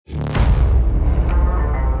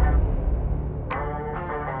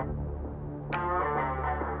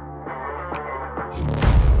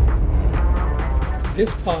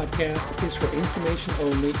This podcast is for information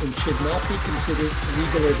only and should not be considered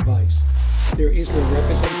legal advice. There is no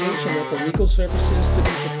representation that the legal services to be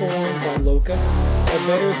performed by LOCA are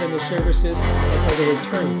better than the services of other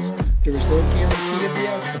attorneys. There is no guarantee of the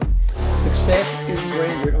outcome. Success is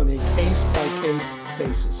rendered on a case-by-case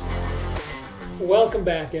basis. Welcome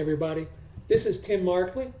back, everybody. This is Tim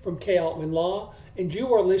Markley from K. Altman Law, and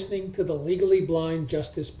you are listening to the Legally Blind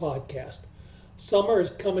Justice Podcast. Summer is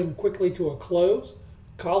coming quickly to a close.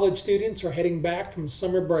 College students are heading back from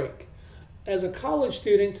summer break. As a college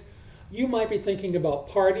student, you might be thinking about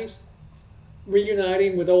parties,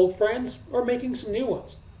 reuniting with old friends, or making some new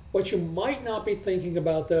ones. What you might not be thinking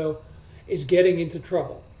about, though, is getting into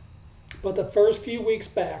trouble. But the first few weeks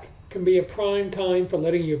back can be a prime time for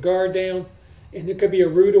letting your guard down, and it could be a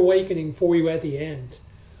rude awakening for you at the end.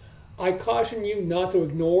 I caution you not to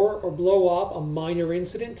ignore or blow off a minor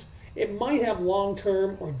incident. It might have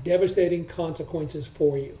long-term or devastating consequences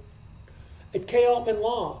for you. At K. Altman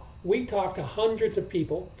Law, we talk to hundreds of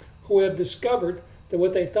people who have discovered that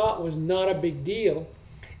what they thought was not a big deal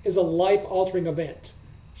is a life-altering event.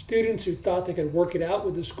 Students who thought they could work it out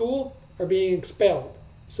with the school are being expelled,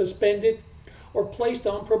 suspended, or placed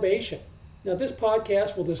on probation. Now, this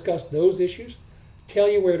podcast will discuss those issues, tell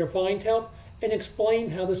you where to find help, and explain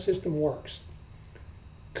how the system works.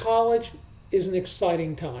 College is an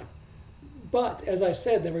exciting time. But, as I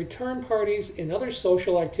said, the return parties and other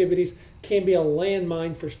social activities can be a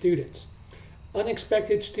landmine for students.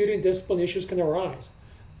 Unexpected student discipline issues can arise.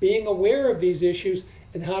 Being aware of these issues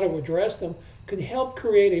and how to address them can help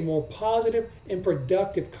create a more positive and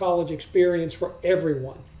productive college experience for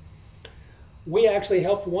everyone. We actually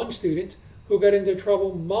helped one student who got into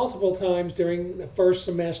trouble multiple times during the first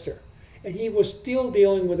semester, and he was still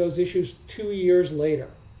dealing with those issues 2 years later.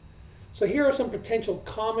 So here are some potential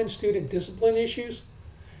common student discipline issues,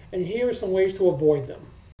 and here are some ways to avoid them.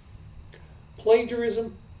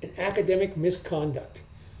 Plagiarism and academic misconduct.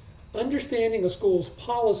 Understanding a school's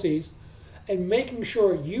policies and making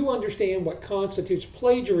sure you understand what constitutes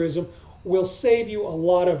plagiarism will save you a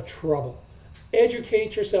lot of trouble.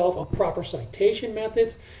 Educate yourself on proper citation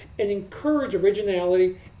methods and encourage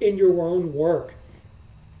originality in your own work.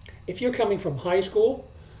 If you're coming from high school,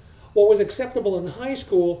 what was acceptable in high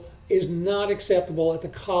school is not acceptable at the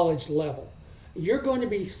college level. You're going to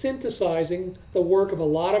be synthesizing the work of a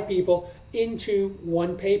lot of people into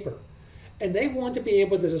one paper. And they want to be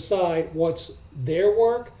able to decide what's their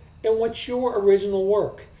work and what's your original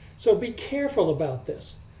work. So be careful about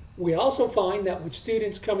this. We also find that with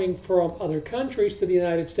students coming from other countries to the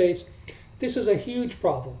United States, this is a huge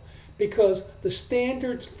problem because the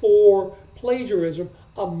standards for plagiarism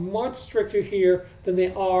are much stricter here than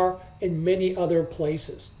they are in many other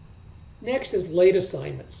places. Next is late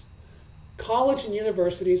assignments. College and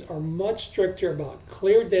universities are much stricter about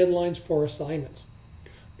clear deadlines for assignments.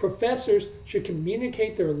 Professors should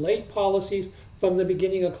communicate their late policies from the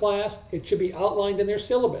beginning of class. It should be outlined in their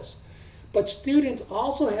syllabus. But students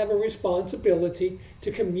also have a responsibility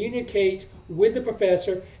to communicate with the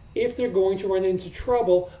professor if they're going to run into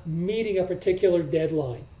trouble meeting a particular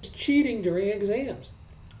deadline. Cheating during exams.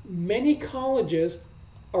 Many colleges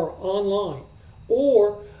are online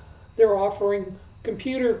or they're offering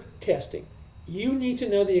computer testing. You need to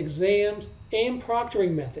know the exams and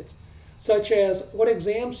proctoring methods, such as what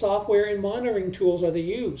exam software and monitoring tools are they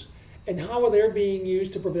used, and how are they being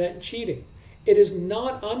used to prevent cheating. It is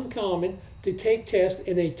not uncommon to take tests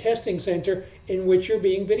in a testing center in which you're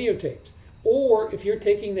being videotaped. Or if you're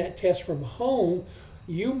taking that test from home,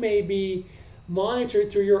 you may be monitored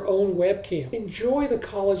through your own webcam. Enjoy the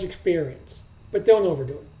college experience, but don't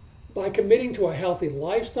overdo it. By committing to a healthy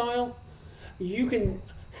lifestyle, you can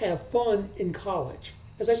have fun in college.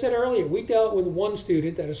 As I said earlier, we dealt with one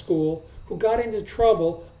student at a school who got into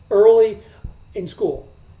trouble early in school.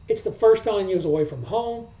 It's the first time he was away from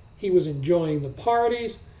home. He was enjoying the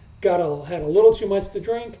parties, had a little too much to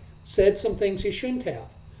drink, said some things he shouldn't have.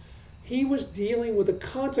 He was dealing with the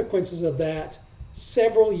consequences of that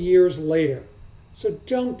several years later. So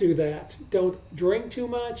don't do that. Don't drink too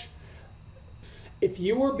much. If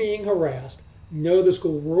you are being harassed, know the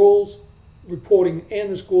school rules, reporting,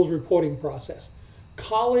 and the school's reporting process.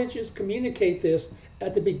 Colleges communicate this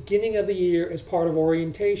at the beginning of the year as part of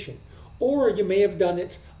orientation, or you may have done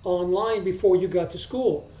it online before you got to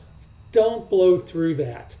school. Don't blow through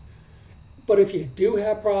that. But if you do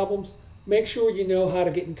have problems, make sure you know how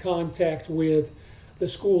to get in contact with the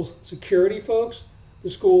school's security folks,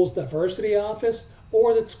 the school's diversity office,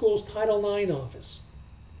 or the school's Title IX office.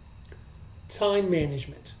 Time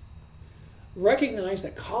management. Recognize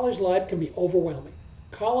that college life can be overwhelming.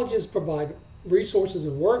 Colleges provide resources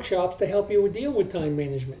and workshops to help you deal with time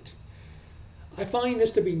management. I find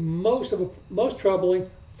this to be most troubling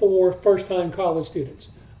for first-time college students.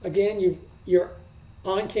 Again, you're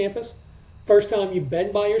on campus, first time you've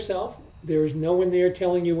been by yourself. There's no one there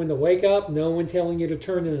telling you when to wake up, no one telling you to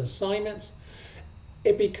turn in assignments.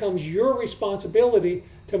 It becomes your responsibility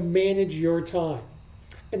to manage your time.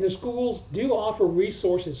 And the schools do offer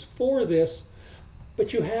resources for this,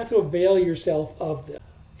 but you have to avail yourself of them.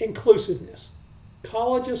 Inclusiveness.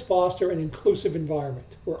 Colleges foster an inclusive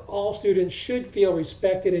environment where all students should feel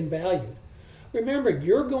respected and valued. Remember,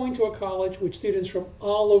 you're going to a college with students from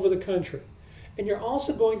all over the country, and you're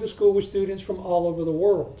also going to school with students from all over the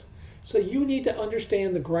world. So you need to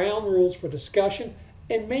understand the ground rules for discussion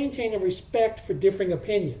and maintain a respect for differing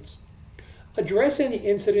opinions. Address any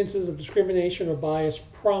incidences of discrimination or bias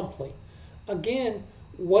promptly. Again,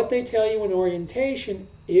 what they tell you in orientation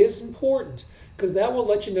is important because that will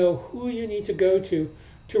let you know who you need to go to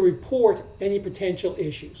report any potential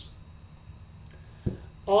issues.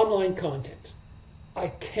 Online content. I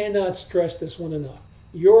cannot stress this one enough.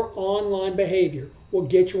 Your online behavior will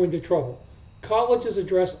get you into trouble. Colleges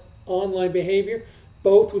address online behavior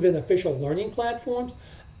both within official learning platforms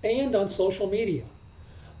and on social media.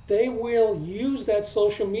 They will use that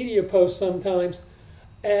social media post sometimes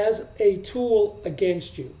as a tool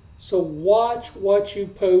against you. So watch what you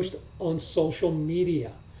post on social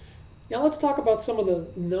media. Now let's talk about some of the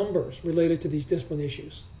numbers related to these discipline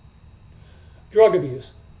issues. Drug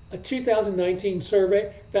abuse. A 2019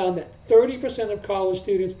 survey found that 30% of college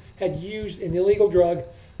students had used an illegal drug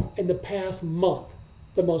in the past month.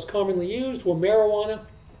 The most commonly used were marijuana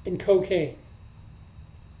and cocaine.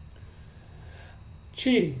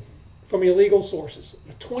 Cheating from illegal sources.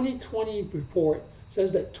 A 2020 report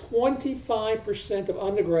says that 25% of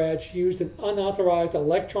undergrads used an unauthorized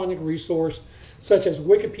electronic resource such as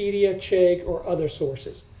Wikipedia, Chegg, or other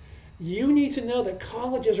sources. You need to know that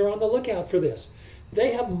colleges are on the lookout for this.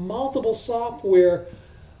 They have multiple software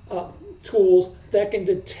tools that can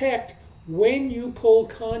detect when you pull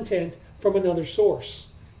content from another source.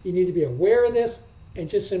 You need to be aware of this and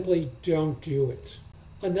just simply don't do it.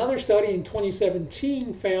 Another study in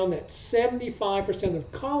 2017 found that 75%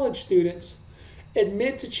 of college students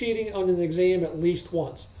admit to cheating on an exam at least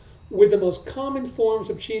once, with the most common forms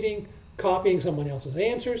of cheating copying someone else's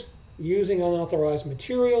answers, using unauthorized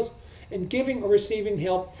materials, and giving or receiving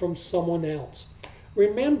help from someone else.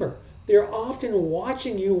 Remember, they're often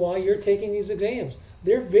watching you while you're taking these exams.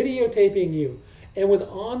 They're videotaping you. And with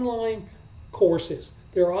online courses,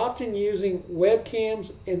 they're often using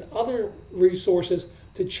webcams and other resources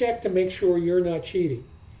to check to make sure you're not cheating.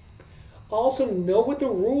 Also, know what the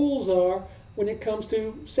rules are when it comes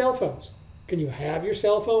to cell phones. Can you have your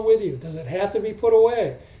cell phone with you? Does it have to be put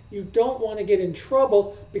away? You don't want to get in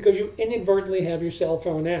trouble because you inadvertently have your cell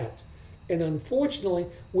phone out. And unfortunately,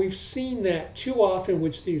 we've seen that too often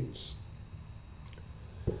with students.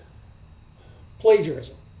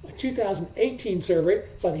 Plagiarism. A 2018 survey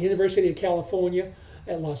by the University of California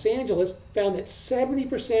at Los Angeles found that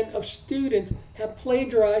 70% of students have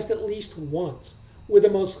plagiarized at least once, with the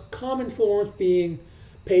most common forms being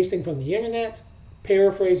pasting from the internet,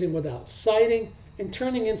 paraphrasing without citing, and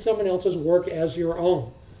turning in someone else's work as your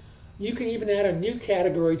own. You can even add a new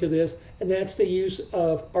category to this, and that's the use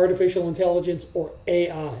of artificial intelligence or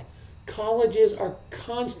AI. Colleges are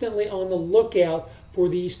constantly on the lookout for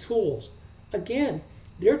these tools. Again,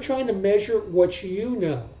 they're trying to measure what you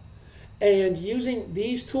know, and using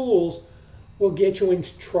these tools will get you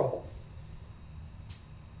into trouble.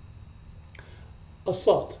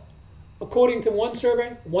 Assault. According to one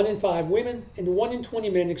survey, 1 in 5 women and 1 in 20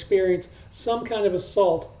 men experience some kind of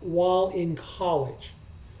assault while in college.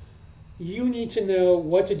 You need to know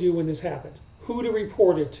what to do when this happens, who to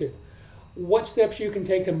report it to, what steps you can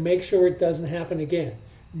take to make sure it doesn't happen again.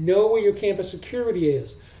 Know where your campus security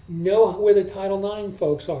is. Know where the Title IX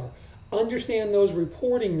folks are. Understand those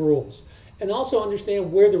reporting rules. And also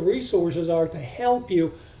understand where the resources are to help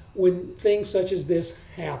you when things such as this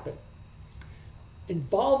happen.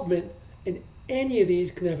 Involvement in any of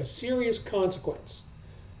these can have a serious consequence.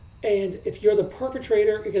 And if you're the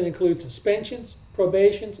perpetrator, it can include suspensions,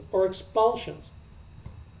 probations, or expulsions.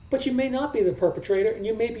 But you may not be the perpetrator, and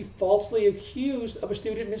you may be falsely accused of a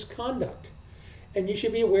student misconduct. And you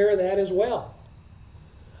should be aware of that as well.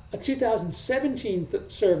 A 2017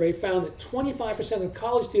 survey found that 25% of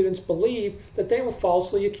college students believe that they were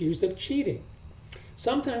falsely accused of cheating.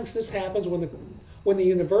 Sometimes this happens when the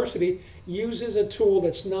university uses a tool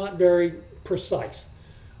that's not very precise.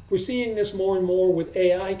 We're seeing this more and more with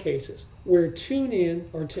AI cases, where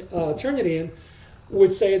Turnitin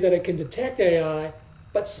would say that it can detect AI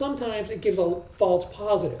but sometimes it gives a false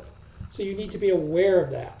positive. So you need to be aware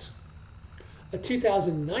of that. A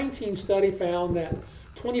 2019 study found that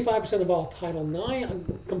 25% of all Title IX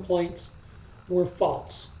complaints were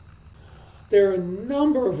false. There are a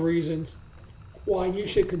number of reasons why you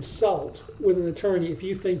should consult with an attorney if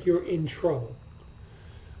you think you're in trouble.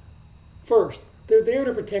 First, they're there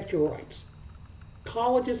to protect your rights.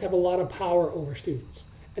 Colleges have a lot of power over students,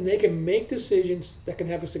 and they can make decisions that can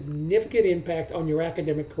have a significant impact on your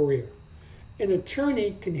academic career. An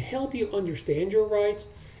attorney can help you understand your rights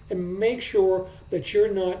and make sure that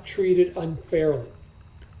you're not treated unfairly.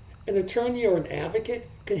 An attorney or an advocate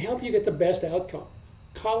can help you get the best outcome.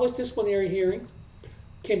 College disciplinary hearings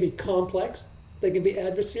can be complex, they can be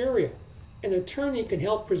adversarial. An attorney can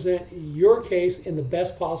help present your case in the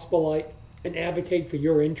best possible light and advocate for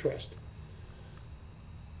your interest.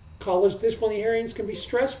 College disciplinary hearings can be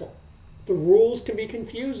stressful. The rules can be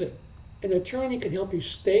confusing. An attorney can help you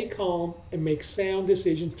stay calm and make sound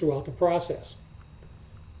decisions throughout the process.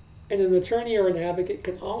 And an attorney or an advocate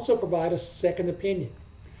can also provide a second opinion.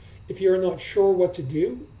 If you're not sure what to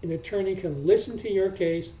do, an attorney can listen to your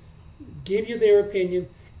case, give you their opinion,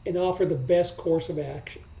 and offer the best course of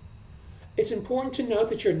action. It's important to note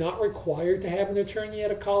that you're not required to have an attorney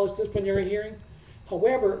at a college disciplinary hearing.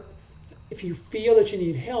 However, if you feel that you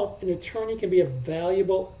need help, an attorney can be a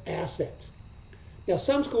valuable asset. Now,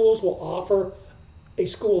 some schools will offer a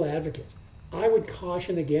school advocate. I would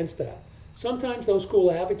caution against that. Sometimes those school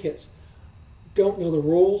advocates don't know the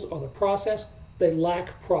rules or the process, they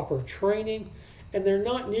lack proper training, and they're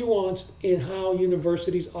not nuanced in how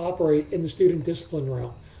universities operate in the student discipline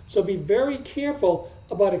realm. So be very careful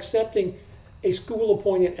about accepting a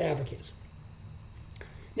school-appointed advocate.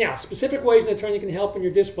 Now, specific ways an attorney can help in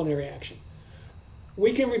your disciplinary action.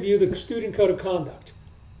 We can review the student code of conduct.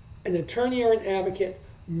 An attorney or an advocate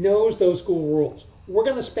knows those school rules. We're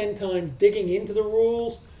going to spend time digging into the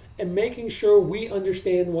rules and making sure we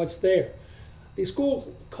understand what's there. The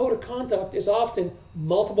school code of conduct is often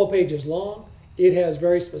multiple pages long. It has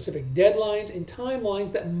very specific deadlines and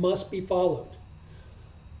timelines that must be followed.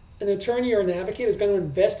 An attorney or an advocate is going to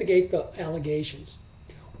investigate the allegations.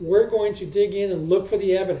 We're going to dig in and look for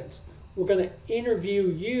the evidence. We're going to interview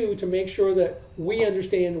you to make sure that we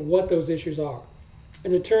understand what those issues are.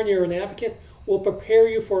 An attorney or an advocate will prepare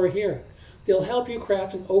you for a hearing. They'll help you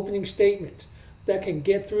craft an opening statement that can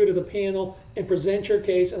get through to the panel and present your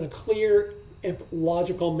case in a clear and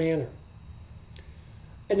logical manner.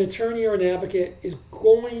 An attorney or an advocate is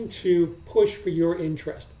going to push for your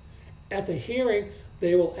interest. At the hearing,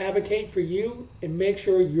 they will advocate for you and make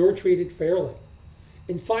sure you're treated fairly.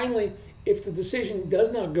 And finally, if the decision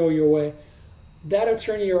does not go your way, that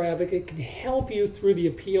attorney or advocate can help you through the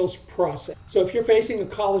appeals process. So if you're facing a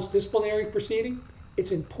college disciplinary proceeding,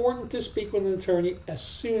 it's important to speak with an attorney as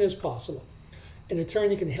soon as possible. An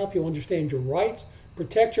attorney can help you understand your rights,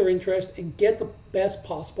 protect your interest, and get the best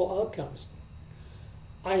possible outcomes.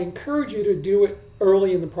 I encourage you to do it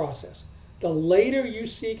early in the process. The later you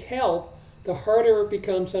seek help, the harder it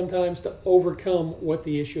becomes sometimes to overcome what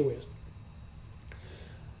the issue is.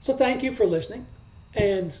 So thank you for listening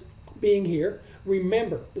and being here.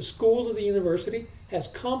 Remember, the school or the university has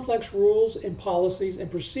complex rules and policies and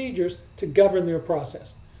procedures to govern their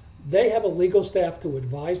process. They have a legal staff to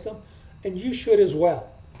advise them, and you should as well.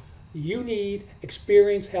 You need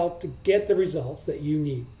experienced help to get the results that you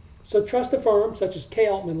need. So trust a firm such as K.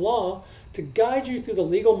 Altman Law to guide you through the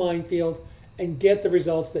legal minefield and get the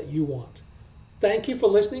results that you want. Thank you for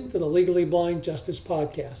listening to the Legally Blind Justice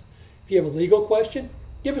Podcast. If you have a legal question,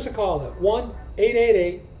 give us a call at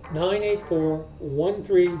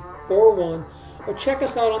 1-888-984-1341 or check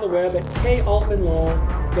us out on the web at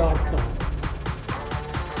kaltmanlaw.com.